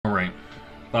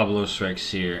BobalosRex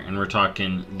here, and we're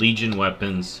talking Legion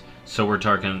weapons, so we're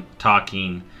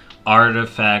talking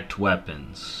artifact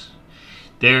weapons.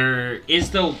 There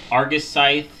is the Argus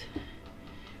Scythe,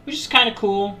 which is kind of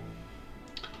cool.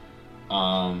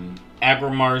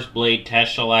 Abramar's Blade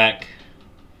Tashalak,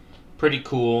 pretty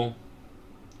cool.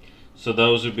 So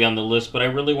those would be on the list, but I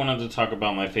really wanted to talk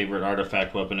about my favorite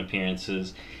artifact weapon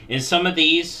appearances. And some of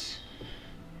these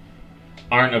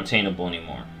aren't obtainable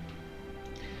anymore.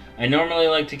 I normally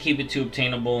like to keep it to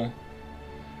obtainable.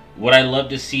 Would I love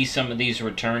to see some of these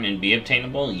return and be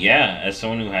obtainable? Yeah, as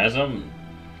someone who has them,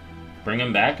 bring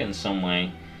them back in some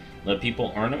way. Let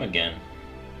people earn them again.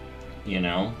 You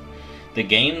know? The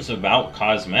game's about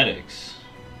cosmetics.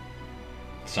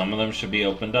 Some of them should be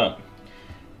opened up.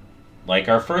 Like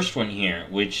our first one here,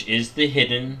 which is the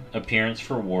hidden appearance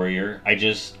for Warrior.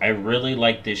 I really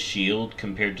like this shield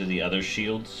compared to the other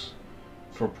shields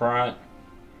for Prot.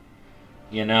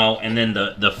 You know, and then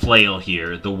the flail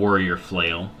here, the Warrior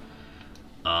flail.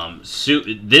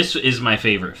 This is my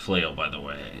favorite flail, by the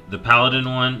way. The Paladin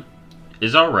one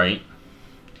is alright,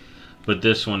 but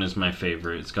this one is my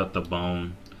favorite. It's got the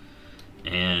bone.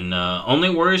 And only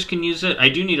Warriors can use it. I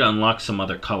do need to unlock some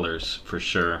other colors, for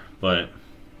sure, but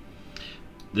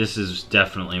this is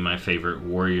definitely my favorite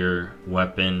Warrior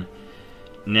weapon.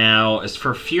 Now, as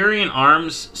for Fury and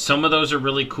Arms, some of those are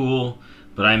really cool,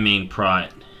 but I main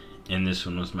Prot, and this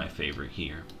one was my favorite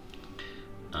here.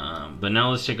 But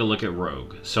now let's take a look at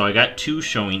Rogue. So I got two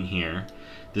showing here.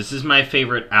 This is my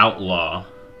favorite Outlaw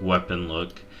weapon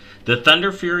look. The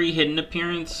Thunder Fury hidden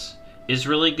appearance is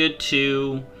really good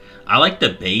too. I like the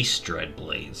base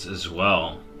Dreadblades as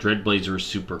well. Dreadblades were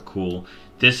super cool.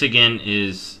 This again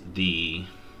is the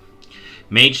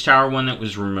Mage Tower one that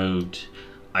was removed.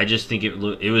 I just think it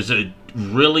was a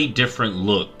really different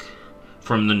look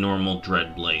from the normal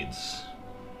Dreadblades.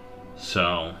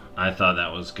 So I thought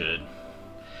that was good.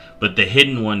 But the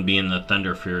hidden one being the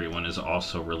Thunder Fury one is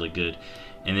also really good.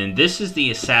 And then this is the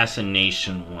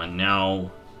Assassination one.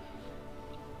 Now,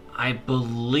 I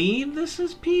believe this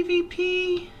is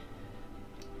PvP.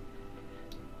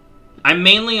 I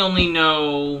mainly only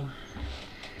know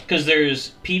because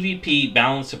there's PvP,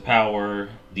 Balance of Power,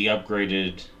 the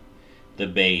upgraded, the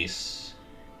base,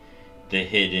 the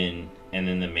hidden, and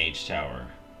then the Mage Tower.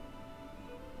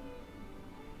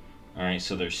 Alright,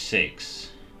 so there's 6.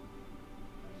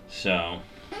 So,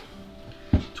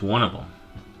 it's one of them.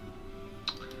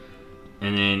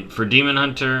 And then for Demon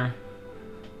Hunter,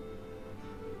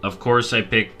 of course I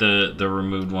picked the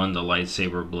removed one, the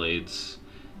Lightsaber Blades.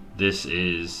 This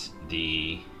is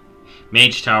the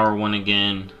Mage Tower one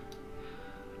again.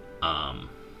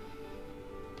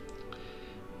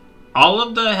 All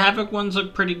of the Havoc ones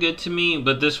look pretty good to me,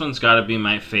 but this one's got to be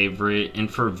my favorite.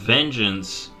 And for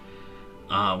Vengeance,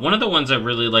 one of the ones I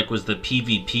really like was the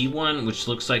PvP one, which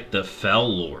looks like the Fell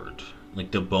Lord.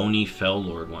 Like the bony Fell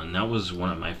Lord one. That was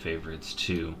one of my favorites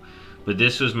too. But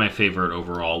this was my favorite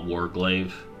overall,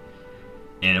 Warglaive.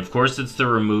 And of course it's the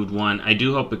removed one. I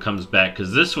do hope it comes back,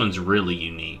 because this one's really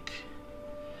unique.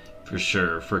 For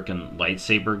sure. Freaking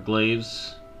lightsaber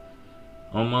glaives.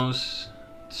 Almost.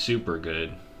 Super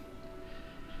good.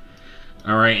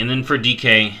 Alright, and then for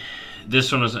DK,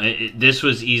 this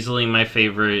was easily my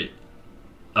favorite.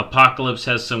 Apocalypse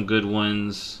has some good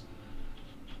ones.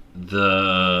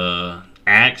 The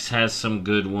Axe has some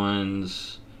good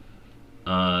ones.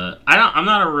 I'm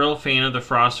not a real fan of the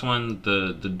Frost one,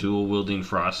 the dual wielding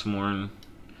Frostmourne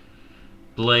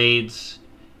blades.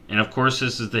 And of course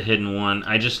this is the hidden one.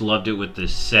 I just loved it with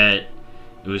this set.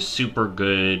 It was super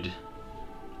good.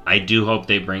 I do hope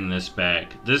they bring this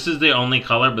back. This is the only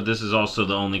color, but this is also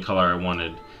the only color I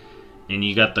wanted. And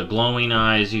you got the glowing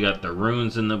eyes, you got the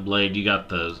runes in the blade, you got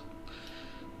the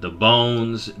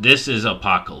bones. This is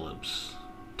Apocalypse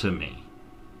to me.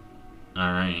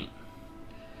 Alright.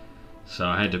 So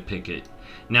I had to pick it.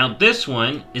 Now this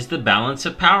one is the Balance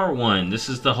of Power one. This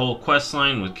is the whole quest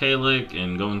line with Kalik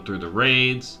and going through the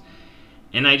raids.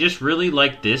 And I just really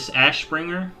like this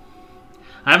Ashbringer.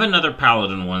 I have another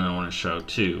Paladin one I want to show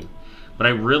too. But I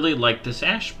really like this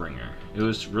Ashbringer. It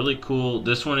was really cool.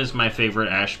 This one is my favorite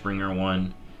Ashbringer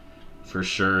one. For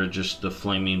sure. Just the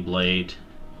Flaming Blade.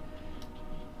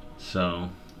 So,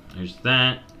 there's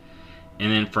that.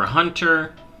 And then for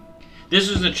Hunter, this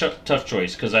was a tough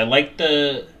choice, because I like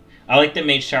the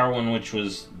Mage Tower one, which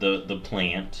was the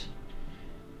plant.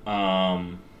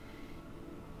 Also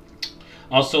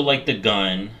like the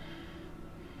gun.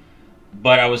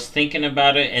 But I was thinking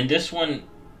about it, and this one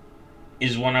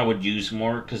is one I would use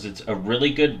more, because it's a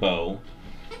really good bow.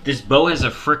 This bow has a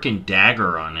freaking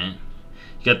dagger on it.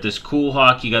 You got this cool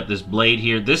hawk, you got this blade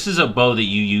here. This is a bow that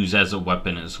you use as a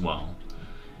weapon as well.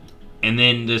 And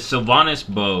then the Sylvanas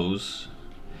bows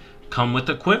come with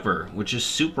a quiver, which is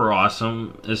super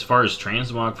awesome. As far as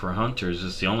transmog for hunters,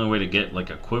 it's the only way to get like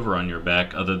a quiver on your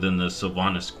back other than the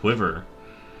Sylvanas quiver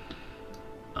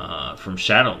from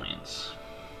Shadowlands.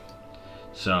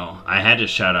 So I had to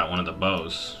shout out one of the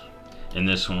bows, and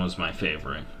this one was my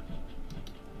favorite.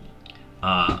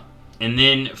 And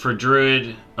then for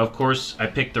Druid, of course, I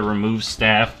picked the remove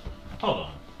staff. Hold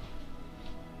on.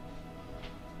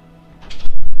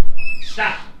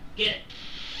 Stop. Get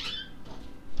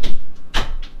it.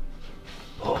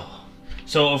 Oh.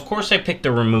 So, of course, I picked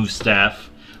the remove staff.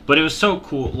 But it was so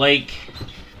cool. Like,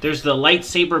 there's the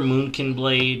lightsaber Moonkin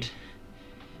blade.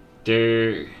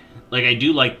 Like, I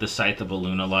do like the Scythe of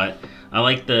Elune a lot. I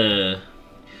like the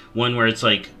one where it's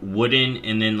like wooden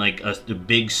and then like a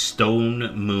big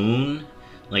stone moon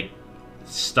like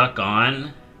stuck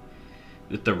on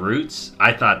with the roots.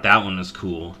 I thought that one was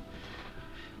cool.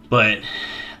 But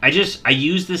I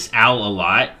use this owl a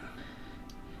lot,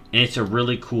 and it's a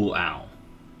really cool owl.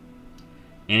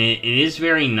 And it is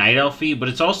very night elfy, but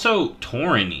it's also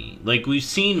Tauren-y. Like, we've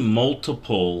seen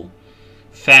multiple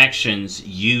factions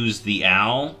use the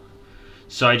owl.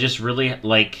 So I just really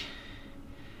like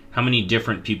how many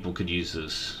different people could use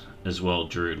this as well,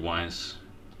 Druid-wise.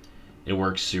 It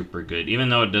works super good. Even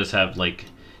though it does have, like,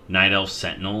 Night Elf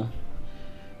Sentinel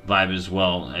vibe as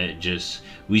well. It just...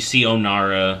 We see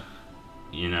Onara,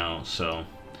 you know, so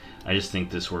I just think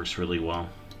this works really well.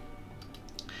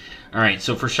 Alright,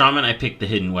 so for Shaman, I picked the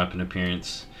Hidden Weapon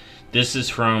appearance. This is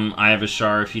from Eye of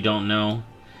Ashara, if you don't know.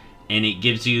 And it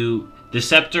gives you... The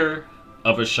Scepter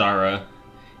of Ashara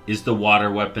is the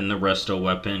water weapon, the resto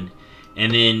weapon.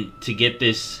 And then to get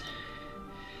this,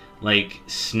 like,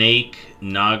 snake,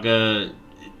 naga,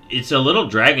 it's a little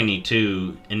dragony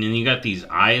too. And then you got these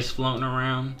eyes floating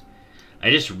around. I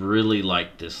just really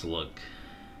like this look.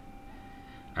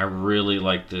 I really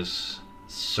like this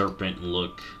serpent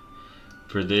look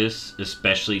for this,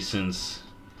 especially since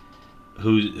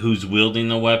who's wielding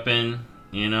the weapon,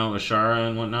 you know, Ashara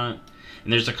and whatnot.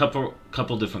 And there's a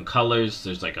couple different colors.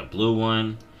 There's like a blue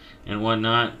one and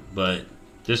whatnot, but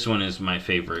this one is my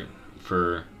favorite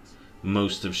for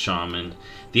most of Shaman.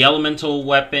 The elemental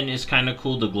weapon is kind of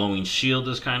cool. The glowing shield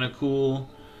is kind of cool.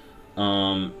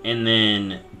 And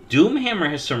then Doomhammer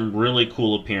has some really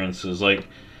cool appearances. Like,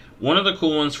 one of the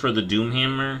cool ones for the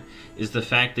Doomhammer is the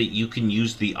fact that you can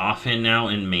use the offhand now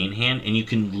in main hand, and you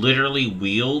can literally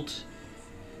wield,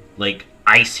 like,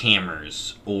 ice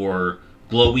hammers or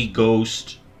glowy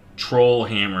ghost troll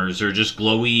hammers or just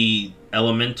glowy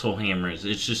elemental hammers.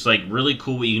 It's just like really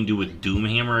cool what you can do with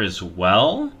Doomhammer as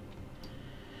well.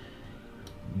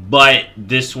 But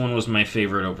this one was my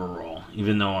favorite overall,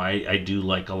 even though I do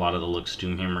like a lot of the looks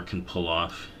Doomhammer can pull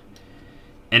off.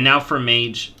 And now for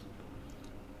Mage.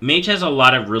 Mage has a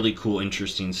lot of really cool,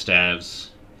 interesting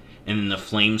staves. And then the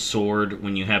Flame Sword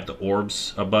when you have the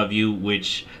orbs above you,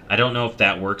 which I don't know if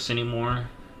that works anymore.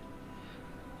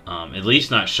 At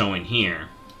least not showing here.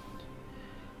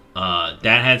 That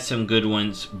had some good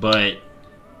ones, but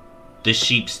the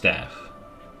Sheep Staff.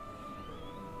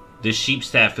 The Sheep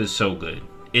Staff is so good.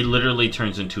 It literally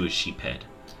turns into a sheep head.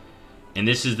 And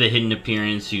this is the hidden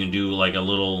appearance. You can do like a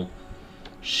little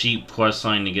sheep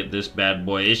questline to get this bad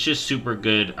boy. It's just super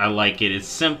good. I like it. It's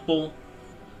simple,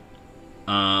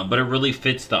 but it really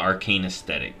fits the arcane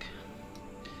aesthetic.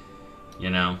 You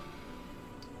know?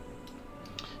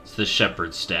 It's the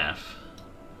Shepherd Staff.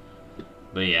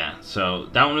 But yeah, so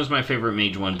that one was my favorite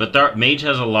Mage one. But Mage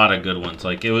has a lot of good ones.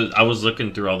 Like, I was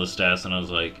looking through all the stats and I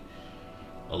was like,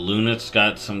 Alunit's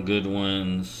got some good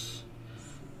ones.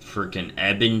 Freaking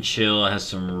Ebon Chill has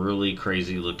some really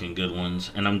crazy looking good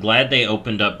ones. And I'm glad they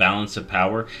opened up Balance of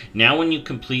Power. Now when you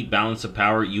complete Balance of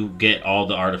Power, you get all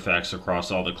the artifacts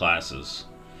across all the classes.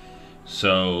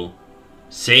 So,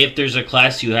 say if there's a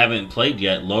class you haven't played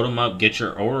yet, load them up, get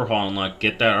your overhaul unlocked,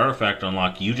 get that artifact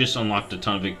unlocked. You just unlocked a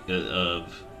ton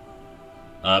of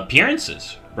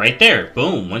appearances. Right there.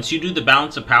 Boom. Once you do the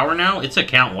Balance of Power now, it's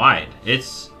account wide.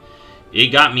 It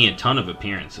got me a ton of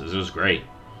appearances. It was great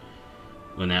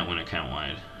when that went account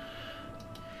wide.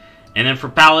 And then for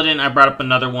Paladin, I brought up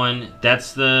another one.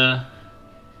 That's the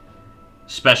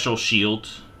special shield.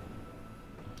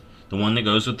 The one that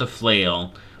goes with the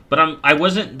flail. But I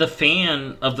wasn't the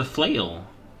fan of the flail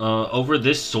over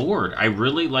this sword. I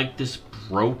really like this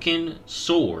broken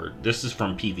sword. This is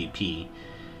from PvP.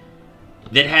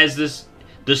 That has this...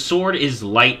 The sword is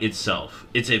light itself.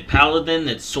 It's a paladin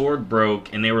that sword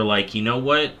broke, and they were like, you know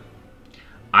what?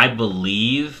 I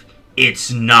believe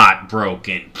it's not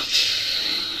broken.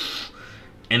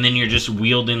 And then you're just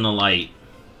wielding the light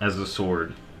as a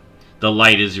sword. The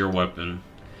light is your weapon.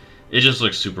 It just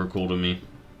looks super cool to me.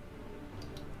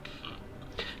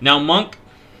 Now, Monk,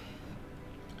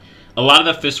 a lot of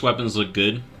the fist weapons look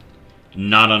good.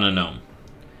 Not on a gnome.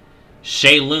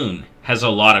 Shaylun has a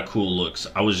lot of cool looks.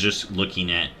 I was just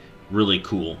looking at. Really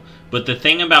cool. But the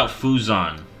thing about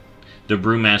Fuzan, the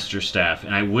Brewmaster staff,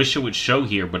 and I wish it would show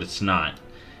here, but it's not,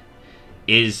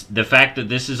 is the fact that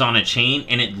this is on a chain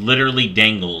and it literally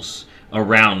dangles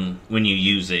around when you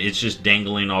use it. It's just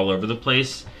dangling all over the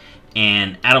place.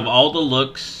 And out of all the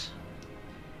looks,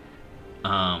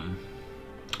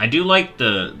 I do like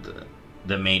the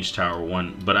Mage Tower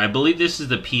one, but I believe this is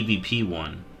the PvP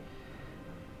one.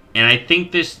 And I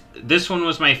think this one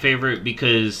was my favorite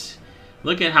because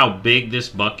look at how big this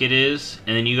bucket is,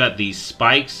 and then you got these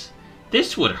spikes.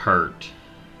 This would hurt.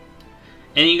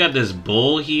 And you got this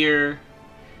bull here.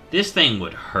 This thing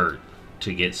would hurt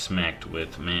to get smacked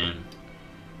with, man.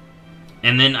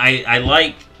 And then I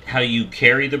like how you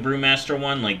carry the Brewmaster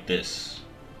one like this.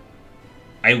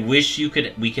 I wish we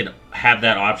could have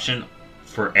that option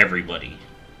for everybody.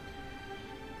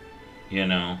 You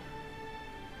know.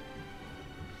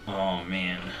 Oh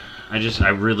man. I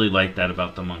really like that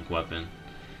about the monk weapon.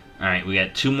 Alright, we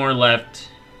got 2 more left.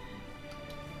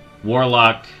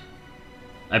 Warlock.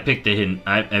 I picked the hidden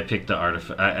I picked the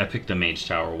artifact I picked the Mage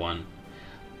Tower one.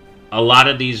 A lot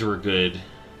of these were good.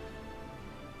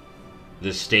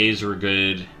 The staves were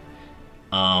good.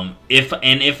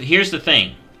 If here's the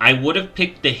thing, I would have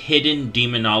picked the hidden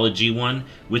demonology one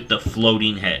with the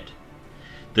floating head.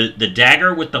 The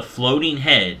dagger with the floating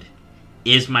head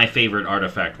is my favorite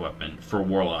artifact weapon for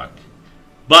Warlock.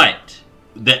 But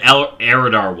the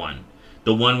Eridar one,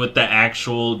 the one with the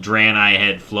actual Draenei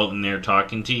head floating there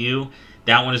talking to you,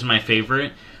 that one is my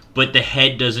favorite. But the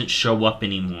head doesn't show up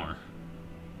anymore,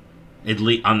 at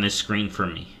least on this screen for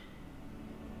me.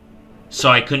 So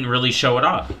I couldn't really show it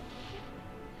off.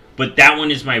 But that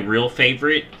one is my real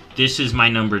favorite. This is my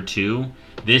number 2.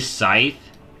 This scythe,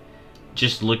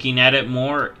 just looking at it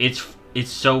more, it's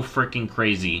so freaking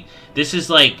crazy. This is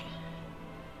like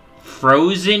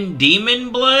frozen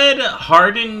demon blood,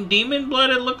 hardened demon blood,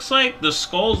 it looks like. The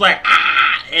skull's like,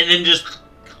 ah! And then just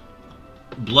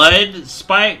blood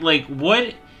spike. Like,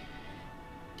 what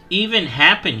even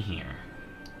happened here?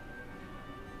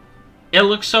 It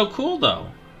looks so cool, though.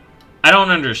 I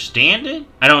don't understand it.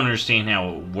 I don't understand how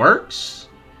it works.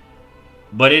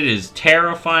 But it is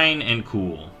terrifying and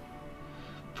cool.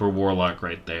 For Warlock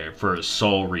right there. For a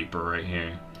Soul Reaper right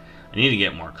here. I need to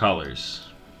get more colors.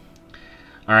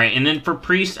 Alright, and then for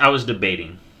Priest, I was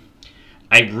debating.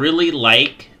 I really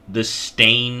like the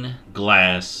stained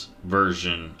glass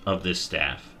version of this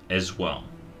staff as well.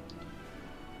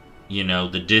 You know,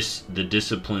 the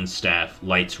Discipline staff,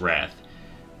 Light's Wrath,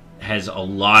 has a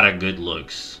lot of good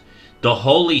looks. The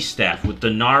Holy Staff with the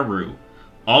Naru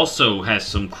also has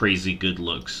some crazy good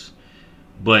looks.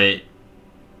 But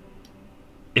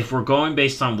if we're going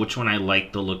based on which one I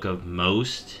like the look of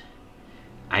most,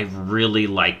 I really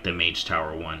like the Mage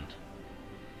Tower one.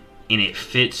 And it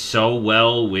fits so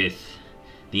well with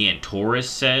the Antorus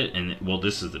set. And, well,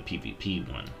 this is the PvP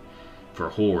one for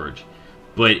Horde.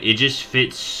 But it just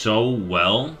fits so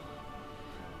well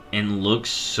and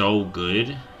looks so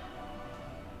good.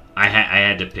 I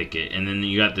had to pick it. And then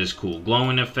you got this cool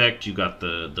glowing effect. You got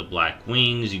the black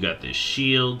wings. You got this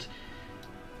shield.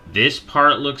 This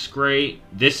part looks great.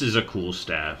 This is a cool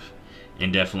staff.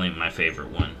 And definitely my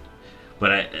favorite one.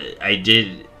 But I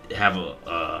did have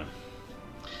a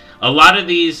lot of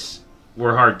these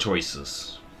were hard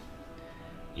choices.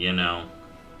 You know.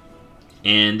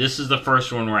 And this is the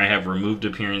first one where I have removed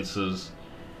appearances.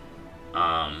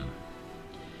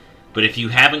 But if you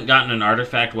haven't gotten an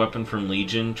artifact weapon from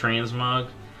Legion Transmog,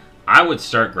 I would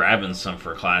start grabbing some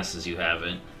for classes you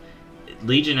haven't.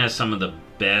 Legion has some of the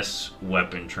best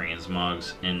weapon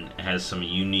transmogs and has some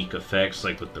unique effects,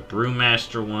 like with the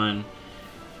Brewmaster one.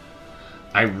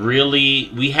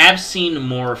 We have seen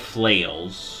more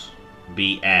flails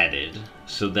be added,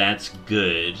 so that's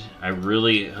good. I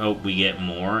really hope we get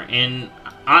more. And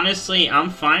honestly, I'm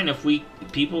fine if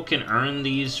people can earn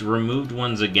these removed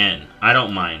ones again. I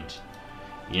don't mind.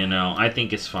 You know, I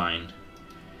think it's fine.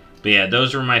 But yeah,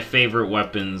 those were my favorite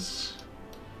weapons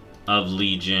of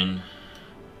Legion.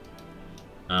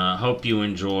 Hope you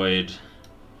enjoyed.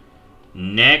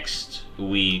 Next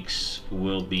week's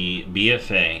will be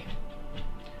BFA.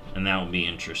 And that will be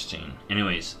interesting.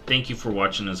 Anyways, thank you for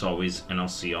watching as always, and I'll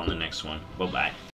see you on the next one. Bye-bye.